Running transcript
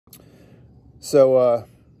So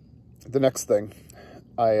the next thing,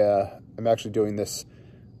 I'm actually doing this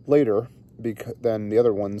later than the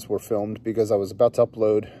other ones were filmed because I was about to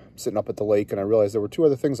upload sitting up at the lake and I realized there were two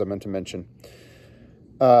other things I meant to mention.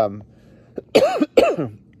 One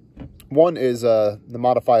is the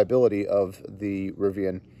modifiability of the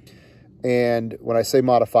Rivian. And when I say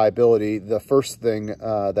modifiability, the first thing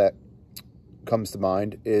that comes to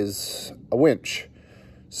mind is a winch.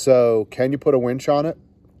 So can you put a winch on it?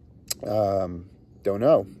 Don't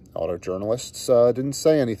know. Auto journalists didn't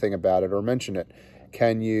say anything about it or mention it.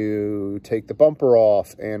 Can you take the bumper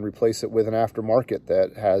off and replace it with an aftermarket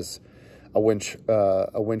that has a winch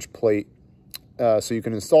plate so you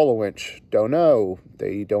can install a winch? Don't know.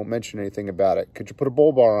 They don't mention anything about it. Could you put a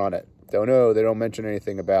bull bar on it? Don't know. They don't mention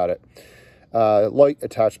anything about it. Light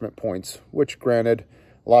attachment points, which granted,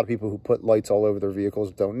 a lot of people who put lights all over their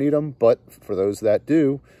vehicles don't need them, but for those that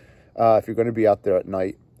do, if you're going to be out there at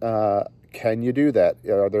night, can you do that?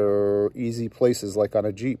 Are there easy places like on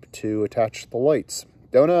a Jeep to attach the lights?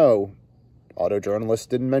 Don't know. Auto journalists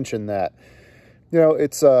didn't mention that. You know,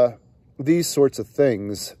 it's these sorts of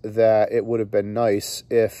things that it would have been nice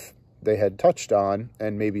if they had touched on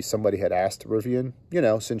and maybe somebody had asked Rivian, you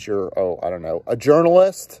know, since you're, oh, I don't know, a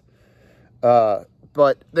journalist. But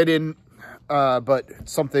they didn't. But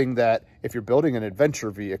something that if you're building an adventure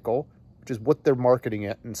vehicle, which is what they're marketing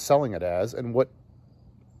it and selling it as, and what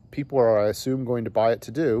people are, I assume, going to buy it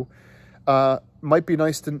to do, might be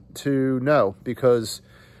nice to know, because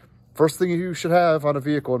first thing you should have on a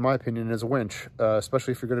vehicle, in my opinion, is a winch,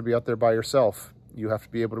 especially if you're going to be out there by yourself. You have to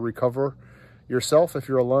be able to recover yourself if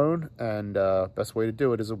you're alone, and best way to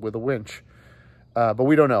do it is with a winch. But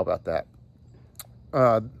we don't know about that.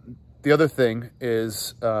 The other thing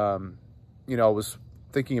is, you know, I was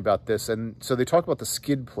thinking about this, and so they talk about the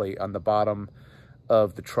skid plate on the bottom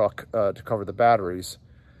of the truck to cover the batteries.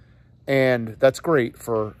 And that's great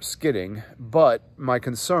for skidding, but my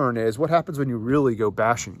concern is what happens when you really go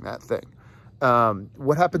bashing that thing?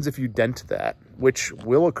 What happens if you dent that, which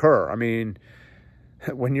will occur? I mean,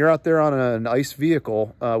 when you're out there on an ICE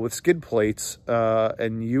vehicle with skid plates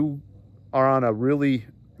and you are on a really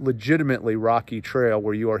legitimately rocky trail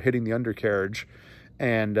where you are hitting the undercarriage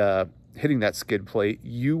and hitting that skid plate,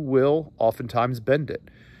 you will oftentimes bend it.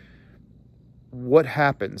 What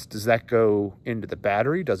happens? Does that go into the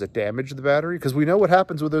battery? Does it damage the battery? Because we know what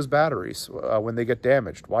happens with those batteries when they get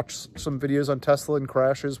damaged. Watch some videos on Tesla and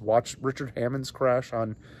crashes. Watch Richard Hammond's crash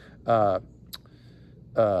on the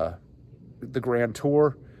Grand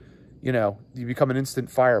Tour. You know, you become an instant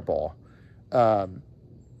fireball.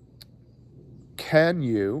 Can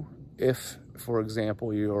you, if, for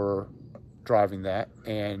example, you're driving that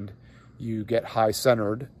and you get high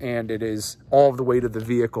centered and it is all of the weight of the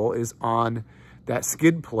vehicle is on that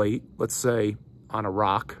skid plate, let's say on a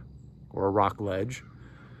rock or a rock ledge,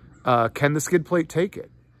 can the skid plate take it?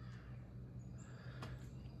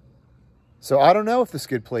 So I don't know if the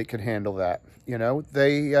skid plate can handle that. You know,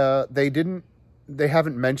 they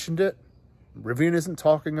haven't mentioned it. Rivian isn't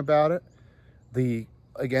talking about it.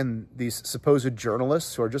 Again, these supposed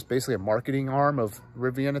journalists who are just basically a marketing arm of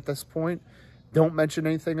Rivian at this point don't mention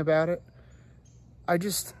anything about it.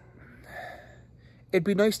 It'd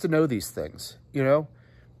be nice to know these things, you know?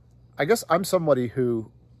 I guess I'm somebody who,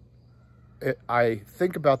 I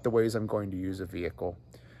think about the ways I'm going to use a vehicle,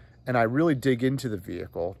 and I really dig into the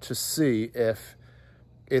vehicle to see if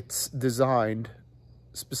it's designed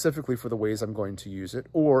specifically for the ways I'm going to use it,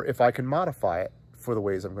 or if I can modify it for the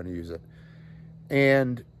ways I'm going to use it.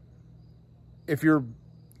 And if you're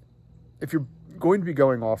going to be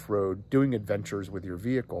going off-road, doing adventures with your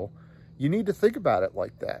vehicle, you need to think about it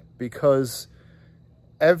like that, because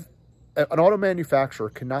an auto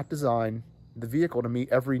manufacturer cannot design the vehicle to meet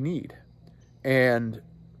every need. And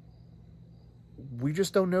we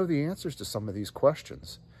just don't know the answers to some of these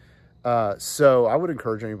questions. So I would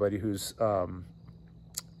encourage anybody who's thinking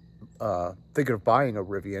of buying a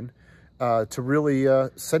Rivian to really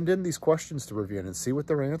send in these questions to Rivian and see what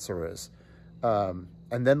their answer is. And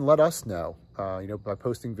then let us know, you know, by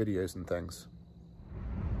posting videos and things.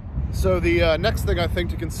 So the next thing I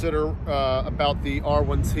think to consider about the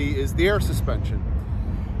R1T is the air suspension.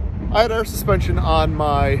 I had air suspension on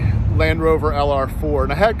my Land Rover LR4,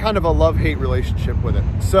 and I had kind of a love-hate relationship with it.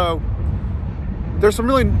 So there's some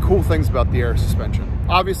really cool things about the air suspension.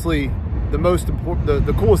 Obviously, the most important,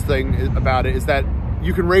 the coolest thing about it is that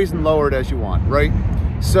you can raise and lower it as you want, right?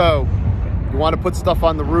 So you want to put stuff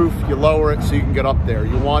on the roof, you lower it so you can get up there.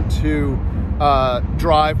 You want to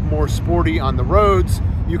drive more sporty on the roads,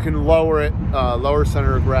 you can lower it, lower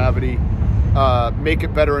center of gravity, make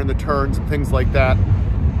it better in the turns and things like that.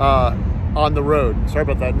 on the road. Sorry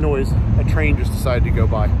about that noise. A train just decided to go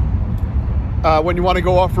by. When you want to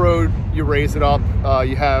go off-road, you raise it up.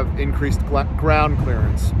 You have increased ground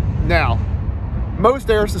clearance. Now, most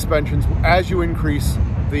air suspensions, as you increase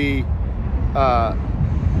the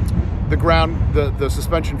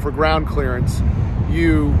suspension for ground clearance,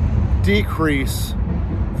 you decrease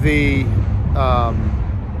the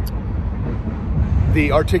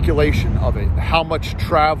articulation of it. How much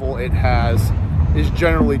travel it has is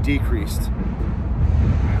generally decreased.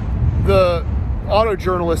 The auto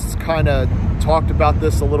journalists kind of talked about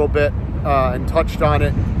this a little bit and touched on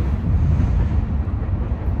it,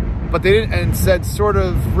 but they didn't, and said sort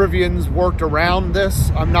of Rivian's worked around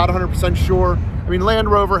this. I'm not 100% sure. I mean, Land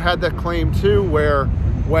Rover had that claim too, where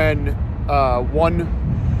when one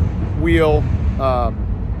wheel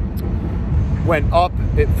went up,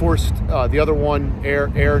 it forced the other one, air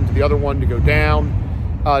into the other one to go down,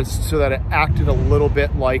 so that it acted a little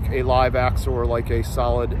bit like a live axle or like a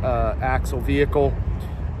solid axle vehicle.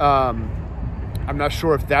 I'm not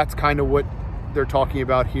sure if that's kind of what they're talking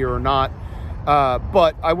about here or not.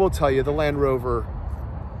 But I will tell you, the Land Rover,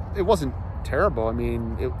 it wasn't terrible. I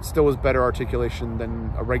mean, it still was better articulation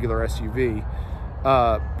than a regular SUV.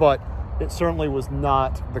 But it certainly was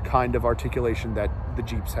not the kind of articulation that the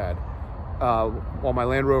Jeeps had. While my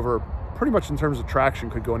Land Rover, pretty much in terms of traction,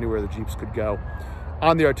 could go anywhere the Jeeps could go,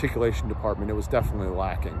 on the articulation department, it was definitely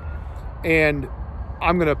lacking. And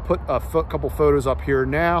I'm going to put a couple photos up here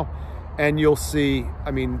now, and you'll see, I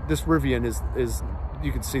mean, this Rivian is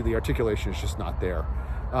you can see the articulation is just not there.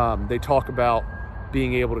 They talk about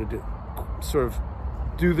being able to sort of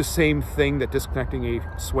do the same thing that disconnecting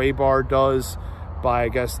a sway bar does by, I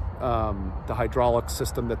guess, the hydraulic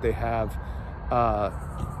system that they have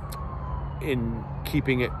in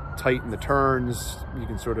keeping it tight in the turns. You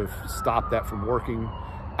can sort of stop that from working.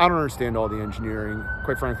 I don't understand all the engineering.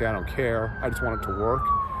 Quite frankly, I don't care. I just want it to work.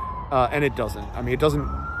 And it doesn't. I mean, it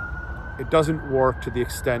doesn't work to the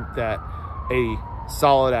extent that a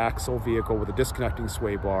solid axle vehicle with a disconnecting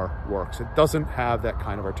sway bar works. It doesn't have that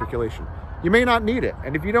kind of articulation. You may not need it.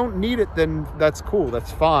 And if you don't need it, then that's cool.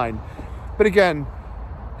 That's fine. But again,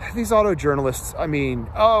 these auto journalists, I mean,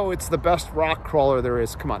 oh, it's the best rock crawler there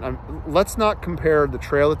is. Come on, let's not compare the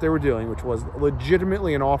trail that they were doing, which was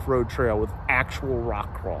legitimately an off-road trail, with actual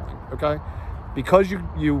rock crawling, okay? Because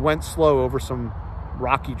you went slow over some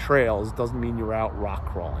rocky trails doesn't mean you're out rock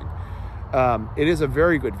crawling. It is a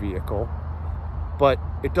very good vehicle, but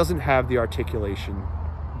it doesn't have the articulation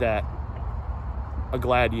that a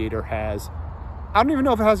Gladiator has. I don't even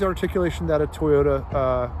know if it has the articulation that a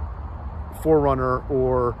Toyota 4Runner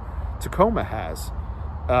or Tacoma has,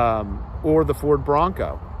 or the Ford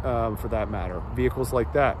Bronco, for that matter, vehicles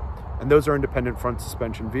like that. And those are independent front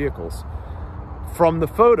suspension vehicles. From the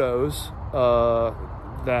photos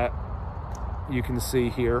that you can see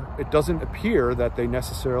here, it doesn't appear that they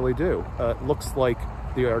necessarily do. It looks like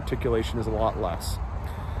the articulation is a lot less.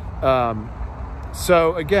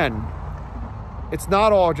 So again, it's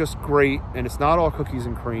not all just great, and it's not all cookies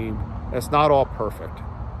and cream, and it's not all perfect.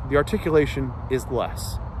 The articulation is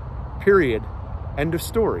less. Period. End of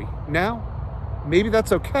story. Now, maybe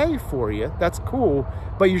that's okay for you. That's cool,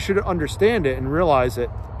 but you should understand it and realize it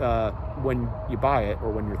when you buy it,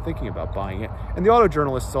 or when you're thinking about buying it. And the auto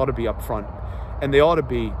journalists ought to be upfront, and they ought to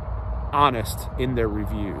be honest in their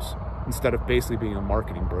reviews, instead of basically being a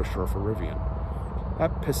marketing brochure for Rivian.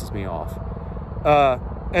 That pisses me off.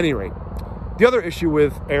 Any rate, the other issue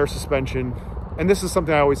with air suspension, and this is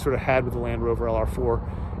something I always sort of had with the Land Rover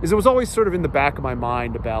LR4, is it was always sort of in the back of my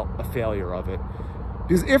mind about a failure of it.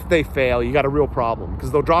 Because if they fail, you got a real problem,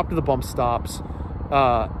 because they'll drop to the bump stops,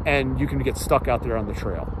 and you can get stuck out there on the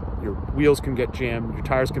trail. Your wheels can get jammed, your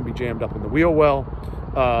tires can be jammed up in the wheel well,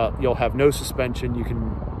 you'll have no suspension, you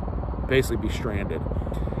can basically be stranded.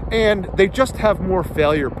 And they just have more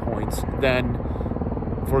failure points than,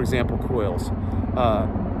 for example, coils,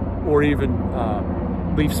 or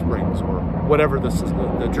even leaf springs, or whatever the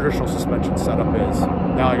traditional suspension setup is.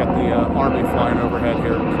 Now I got the Army flying overhead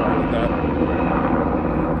here, sorry about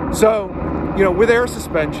that. So, you know, with air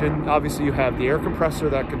suspension, obviously you have the air compressor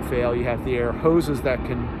that can fail, you have the air hoses that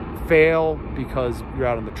can fail because you're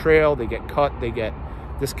out on the trail, they get cut, they get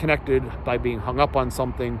disconnected by being hung up on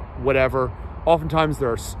something, whatever. Oftentimes there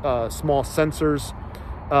are small sensors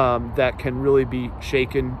that can really be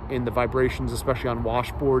shaken in the vibrations, especially on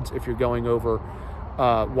washboards. If you're going over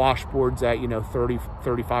washboards at, you know, 30,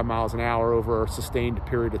 35 miles an hour over a sustained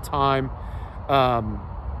period of time.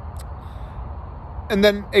 And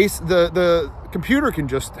then the computer can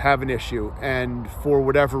just have an issue and for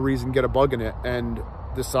whatever reason get a bug in it and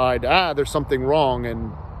decide, there's something wrong,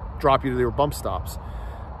 and drop you to your bump stops.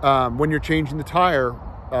 when you're changing the tire,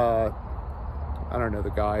 I don't know the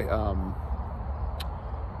guy,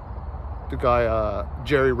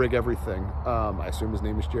 Jerry Rig Everything. I assume his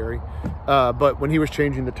name is Jerry. But when he was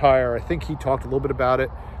changing the tire, I think he talked a little bit about it,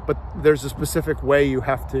 but there's a specific way you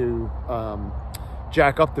have to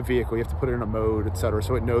jack up the vehicle. You have to put it in a mode, etc.,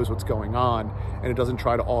 so it knows what's going on and it doesn't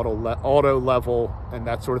try to auto level and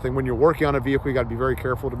that sort of thing. When you're working on a vehicle, you got to be very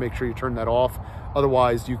careful to make sure you turn that off.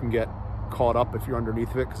 Otherwise, you can get caught up if you're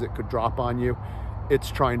underneath of it, because it could drop on you. It's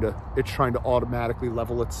trying to automatically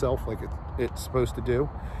level itself like it's supposed to do.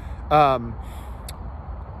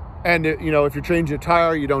 And you know, if you're changing a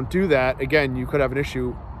tire, you don't do that. Again, you could have an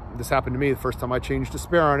issue. This happened to me the first time I changed a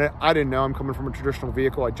spare on it. I didn't know. I'm coming from a traditional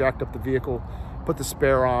vehicle. I jacked up the vehicle, put the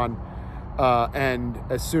spare on, and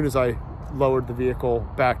as soon as I lowered the vehicle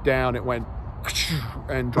back down, it went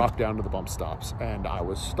and dropped down to the bump stops, and I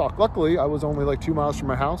was stuck. Luckily, I was only like 2 miles from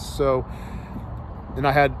my house, so, and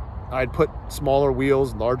I had put smaller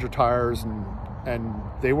wheels, larger tires, and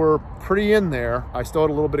they were pretty in there. I still had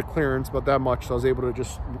a little bit of clearance, but that much, so I was able to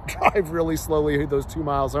just drive really slowly those 2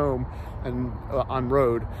 miles home and on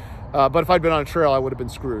road. But if I'd been on a trail, I would have been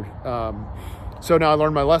screwed. So now I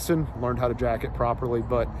learned my lesson, learned how to jack it properly.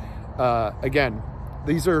 But again,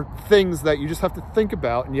 these are things that you just have to think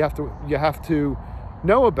about, and you have to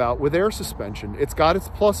know about with air suspension. It's got its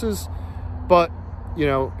pluses, but you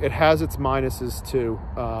know, it has its minuses too,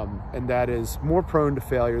 and that is more prone to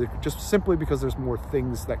failure, just simply because there's more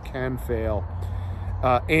things that can fail,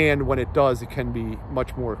 and when it does, it can be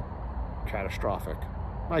much more catastrophic.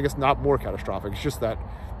 I guess not more catastrophic, it's just that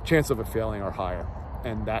chance of it failing are higher,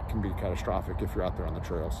 and that can be catastrophic if you're out there on the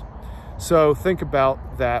trails. So think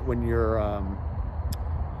about that when you're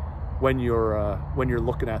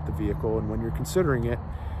looking at the vehicle and when you're considering it.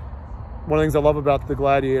 One of the things I love about the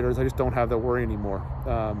Gladiator is I just don't have that worry anymore.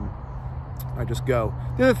 I just go.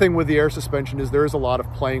 The other thing with the air suspension is there is a lot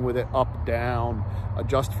of playing with it up, down,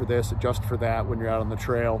 adjust for this, adjust for that when you're out on the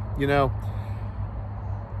trail. You know,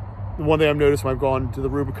 one thing I've noticed when I've gone to the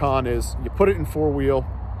Rubicon is you put it in four-wheel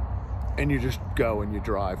and you just go and you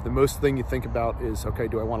drive. The most thing you think about is, okay,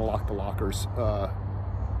 do I want to lock the lockers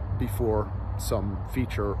before some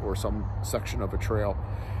feature or some section of a trail?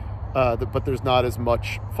 But there's not as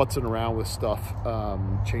much futzing around with stuff.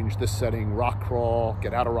 Change this setting, rock crawl,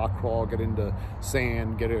 get out of rock crawl, get into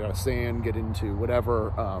sand, get out of sand, get into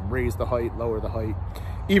whatever, raise the height, lower the height.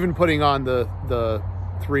 Even putting on the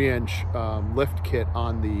 3-inch lift kit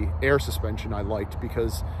on the air suspension I liked,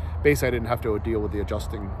 because basically I didn't have to deal with the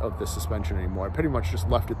adjusting of the suspension anymore. I pretty much just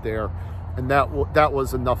left it there, and that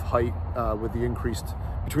was enough height with the increased,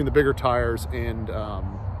 between the bigger tires and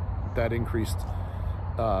that increased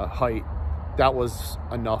height, that was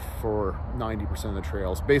enough for 90% of the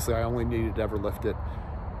trails. Basically, I only needed to ever lift it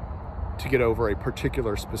to get over a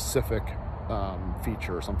particular specific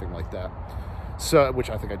feature or something like that. So,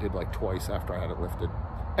 which I think I did like twice after I had it lifted.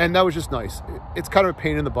 And that was just nice. It's kind of a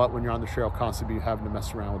pain in the butt when you're on the trail constantly having to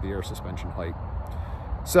mess around with the air suspension height.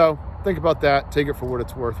 So think about that. Take it for what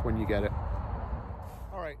it's worth when you get it.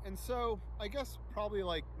 All right, and so I guess probably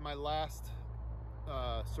like my last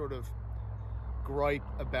sort of gripe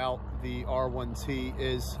about the R1T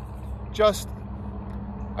is just,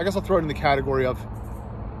 I guess I'll throw it in the category of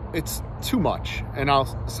it's too much. And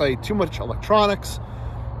I'll say too much electronics,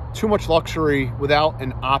 too much luxury without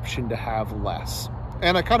an option to have less.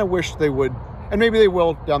 And I kind of wish they would, and maybe they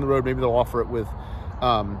will down the road, maybe they'll offer it with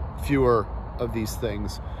fewer of these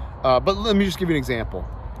things. But let me just give you an example.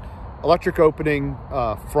 Electric opening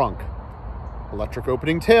frunk, electric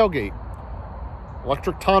opening tailgate,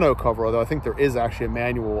 electric tonneau cover, although I think there is actually a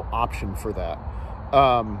manual option for that.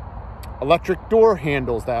 Electric door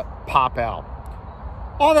handles that pop out.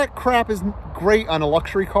 All that crap is great on a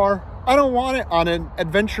luxury car. I don't want it on an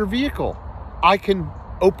adventure vehicle. I can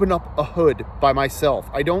open up a hood by myself.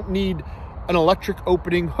 I don't need an electric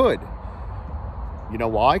opening hood. You know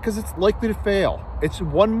why? Because it's likely to fail. It's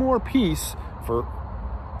one more piece for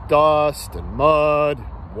dust and mud,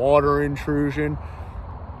 water intrusion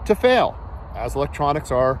to fail, as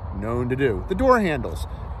electronics are known to do. The door handles.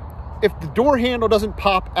 If the door handle doesn't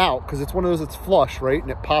pop out, because it's one of those that's flush, right,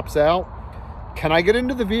 and it pops out, can I get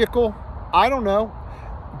into the vehicle? I don't know.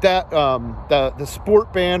 That the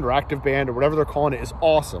sport band or active band or whatever they're calling it is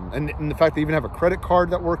awesome, and the fact they even have a credit card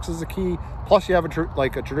that works as a key, plus you have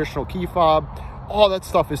like a traditional key fob, all that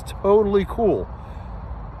stuff is totally cool.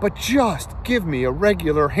 But just give me a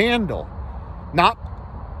regular handle, not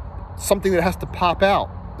something that has to pop out.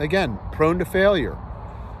 Again, prone to failure.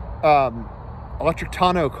 Electric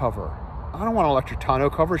tonneau cover. I don't want an electric tonneau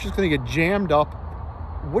cover. It's just going to get jammed up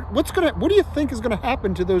what do you think is gonna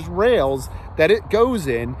happen to those rails that it goes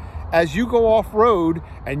in as you go off-road,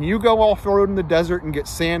 and you go off-road in the desert and get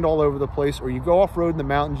sand all over the place, or you go off-road in the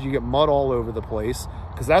mountains, you get mud all over the place,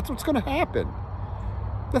 because that's what's gonna happen.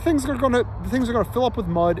 The things are gonna fill up with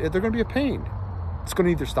mud. They're gonna be a pain. It's gonna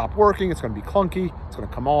either stop working, it's gonna be clunky, it's gonna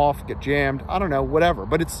come off, get jammed, I don't know, whatever.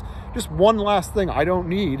 But it's just one last thing I don't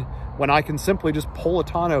need when I can simply just pull a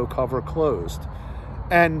tonneau cover closed.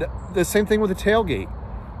 And the same thing with the tailgate.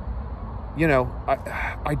 You know,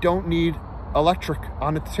 I don't need electric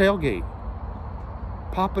on the tailgate.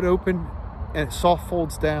 Pop it open and it soft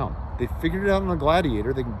folds down. They figured it out on the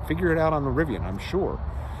Gladiator. They can figure it out on the Rivian, I'm sure.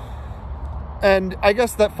 And I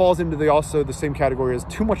guess that falls into the same category as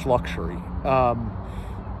too much luxury.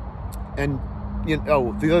 And you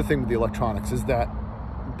know, the other thing with the electronics is that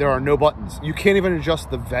there are no buttons. You can't even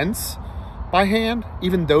adjust the vents by hand.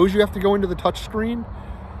 Even those you have to go into the touch screen.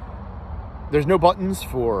 There's no buttons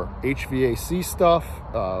for HVAC stuff,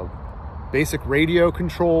 basic radio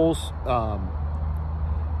controls.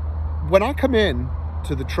 When I come in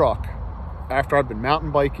to the truck after I've been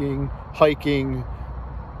mountain biking, hiking,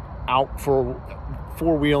 out for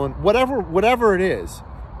four-wheeling, whatever it is,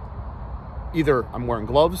 either I'm wearing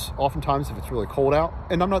gloves oftentimes if it's really cold out,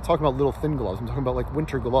 and I'm not talking about little thin gloves, I'm talking about like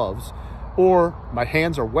winter gloves, or my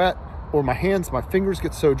hands are wet, or my fingers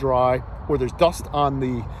get so dry, or there's dust on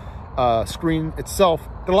the screen itself,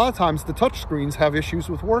 that a lot of times the touch screens have issues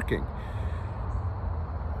with working.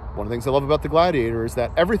 One of the things I love about the Gladiator is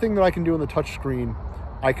that everything that I can do on the touch screen,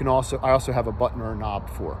 I also have a button or a knob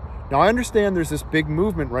for. Now, I understand there's this big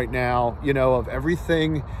movement right now, you know, of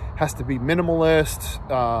everything has to be minimalist,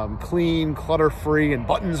 clean, clutter-free, and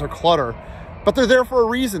buttons are clutter. But they're there for a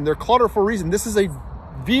reason. They're clutter for a reason. This is a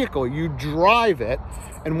vehicle. You drive it,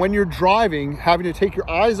 and when you're driving, having to take your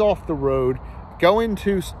eyes off the road, go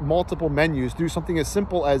into multiple menus, do something as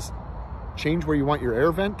simple as change where you want your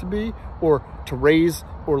air vent to be, or to raise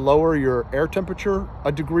or lower your air temperature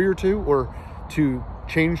a degree or two, or to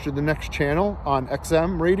change to the next channel on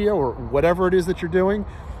XM radio, or whatever it is that you're doing,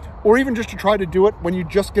 or even just to try to do it when you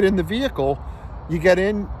just get in the vehicle. You get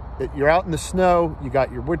in, you're out in the snow, you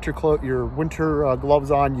got your winter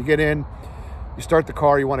gloves on, you get in, you start the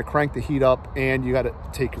car, you want to crank the heat up, and you got to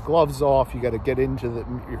take your gloves off, you got to get into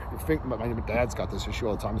your finger. My dad's got this issue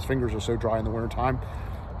all the time. His fingers are so dry in the wintertime.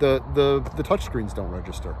 The touch screens don't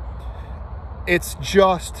register. It's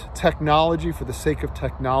just technology for the sake of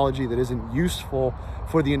technology that isn't useful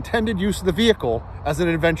for the intended use of the vehicle as an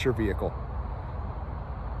adventure vehicle.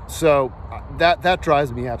 So that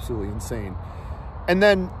drives me absolutely insane. And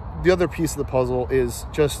then the other piece of the puzzle is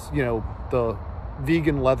just, you know, the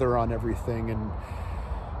vegan leather on everything. And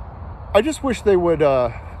I just wish they would,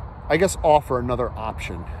 I guess, offer another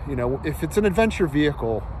option. You know, if it's an adventure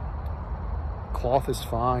vehicle, cloth is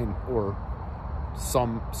fine, or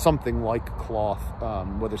something like cloth,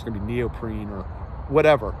 whether it's going to be neoprene or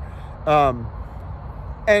whatever.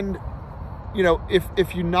 And you know,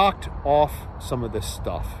 if you knocked off some of this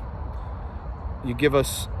stuff, you give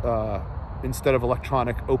us instead of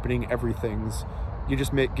electronic opening everythings, you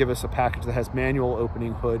just give us a package that has manual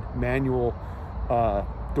opening hood, manual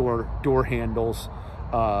door handles,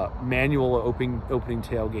 manual opening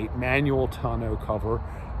tailgate, manual tonneau cover,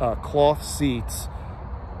 cloth seats.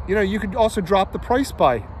 You know, you could also drop the price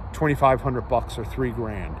by $2,500 or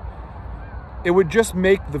 $3,000. It would just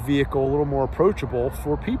make the vehicle a little more approachable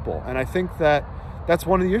for people. And I think that that's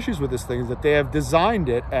one of the issues with this thing, is that they have designed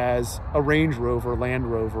it as a Range Rover,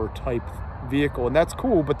 Land Rover type vehicle. And that's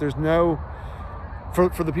cool, but there's no, for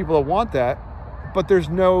the people that want that, but there's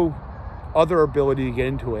no other ability to get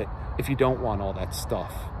into it if you don't want all that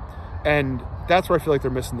stuff. And that's where I feel like they're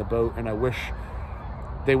missing the boat. And I wish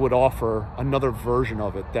they would offer another version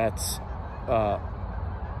of it that's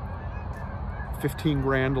 15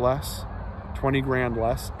 grand less, 20 grand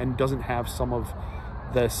less, and doesn't have some of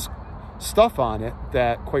this stuff on it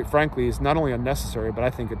that, quite frankly, is not only unnecessary, but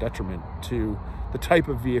I think a detriment to the type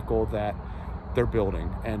of vehicle that they're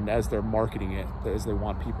building, and as they're marketing it, as they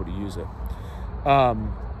want people to use it.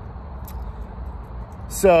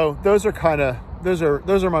 So those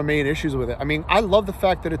are my main issues with it. I mean, I love the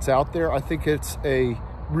fact that it's out there. I think it's a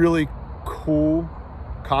really cool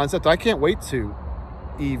concept. I can't wait to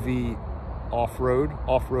EV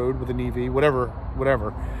off-road with an EV, whatever.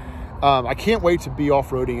 I can't wait to be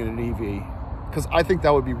off-roading in an EV, because I think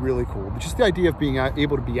that would be really cool. But just the idea of being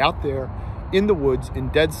able to be out there in the woods in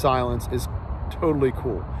dead silence is totally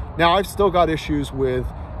cool. Now, I've still got issues with,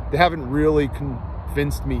 they haven't really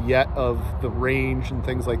convinced me yet of the range and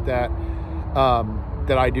things like that,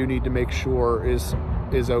 that I do need to make sure is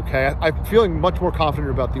is okay. I'm feeling much more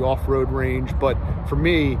confident about the off-road range, but for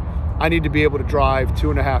me, I need to be able to drive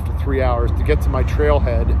 2.5 to 3 hours to get to my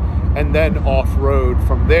trailhead and then off-road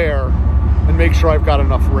from there and make sure I've got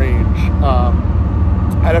enough range.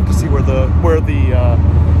 I'd have to see where the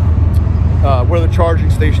charging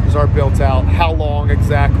stations are built out, how long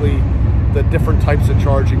exactly the different types of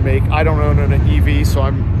charging make. I don't own an EV, so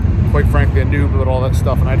I'm quite frankly a noob with all that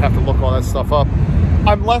stuff, and I'd have to look all that stuff up.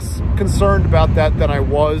 I'm less concerned about that than I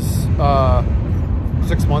was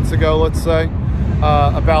 6 months ago, let's say,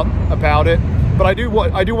 about it. But I do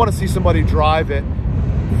want to see somebody drive it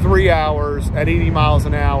 3 hours at 80 miles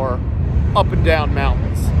an hour up and down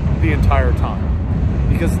mountains the entire time,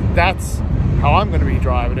 because that's how I'm going to be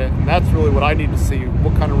driving it, and that's really what I need to see.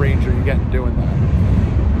 What kind of range are you getting doing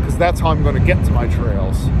that? Because that's how I'm going to get to my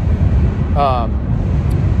trails.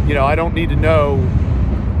 You know, I don't need to know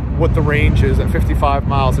what the range is at 55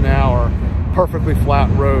 miles an hour, perfectly flat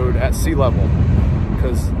road at sea level,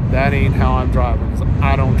 because that ain't how I'm driving. Because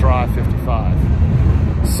I don't drive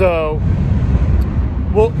 55. So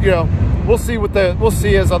we'll see we'll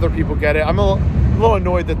see as other people get it. I'm a little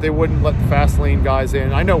annoyed that they wouldn't let the fast lane guys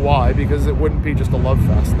in. I know why, because it wouldn't be just a love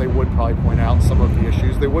fest. They would probably point out some of the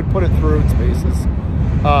issues. They would put it through its paces,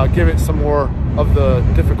 give it some more of the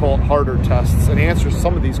difficult, harder tests, and answer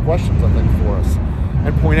some of these questions, I think, for us,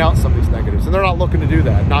 and point out some of these negatives. And they're not looking to do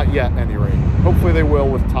that, not yet, at any rate. Hopefully they will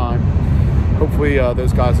with time. Hopefully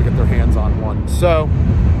those guys will get their hands on one. So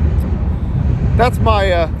that's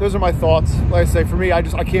my those are my thoughts. Like I say, for me, I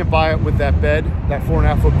can't buy it with that bed. That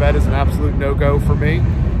 4.5 foot bed is an absolute no-go for me.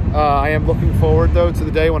 I am looking forward though to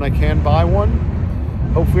the day when I can buy one.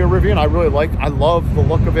 Hopefully a Rivian. I love the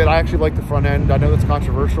look of it. I actually like the front end. I know that's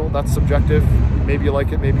controversial. That's subjective. Maybe you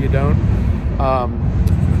like it, maybe you don't.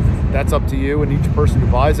 That's up to you and each person who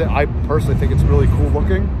buys it. I personally think it's really cool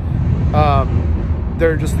looking.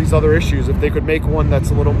 There are just these other issues. If they could make one that's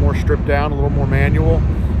a little more stripped down, a little more manual,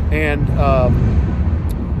 and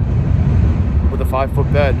with a 5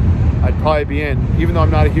 foot bed, I'd probably be in. Even though I'm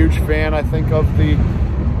not a huge fan, I think, of the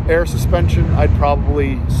air suspension, I'd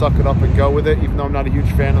probably suck it up and go with it. Even though I'm not a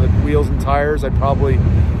huge fan of the wheels and tires, I'd probably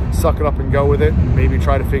suck it up and go with it and maybe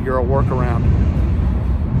try to figure a workaround.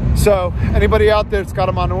 So anybody out there that's got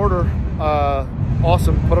them on order,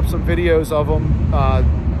 awesome. Put up some videos of them.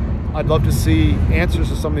 I'd love to see answers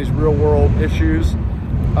to some of these real world issues.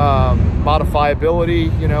 Modifiability,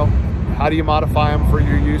 you know, how do you modify them for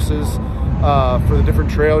your uses, for the different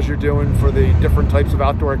trails you're doing, for the different types of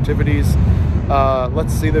outdoor activities.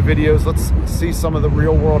 Let's see the videos. Let's see some of the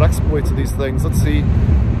real world exploits of these things. Let's see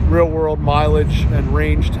real world mileage and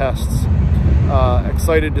range tests.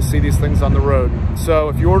 Excited to see these things on the road. So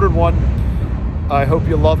if you ordered one, I hope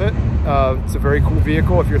you love it. It's a very cool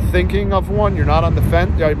vehicle. If you're thinking of one, you're not on the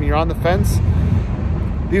fence. I mean, you're on the fence.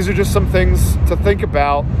 These are just some things to think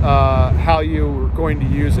about, how you're going to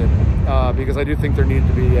use it, because I do think there needs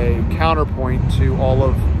to be a counterpoint to all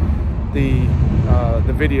of the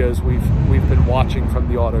videos we've been watching from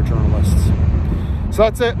the auto journalists. So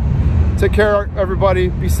that's it. Take care, everybody.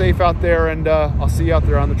 Be safe out there, and I'll see you out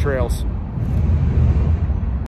there on the trails.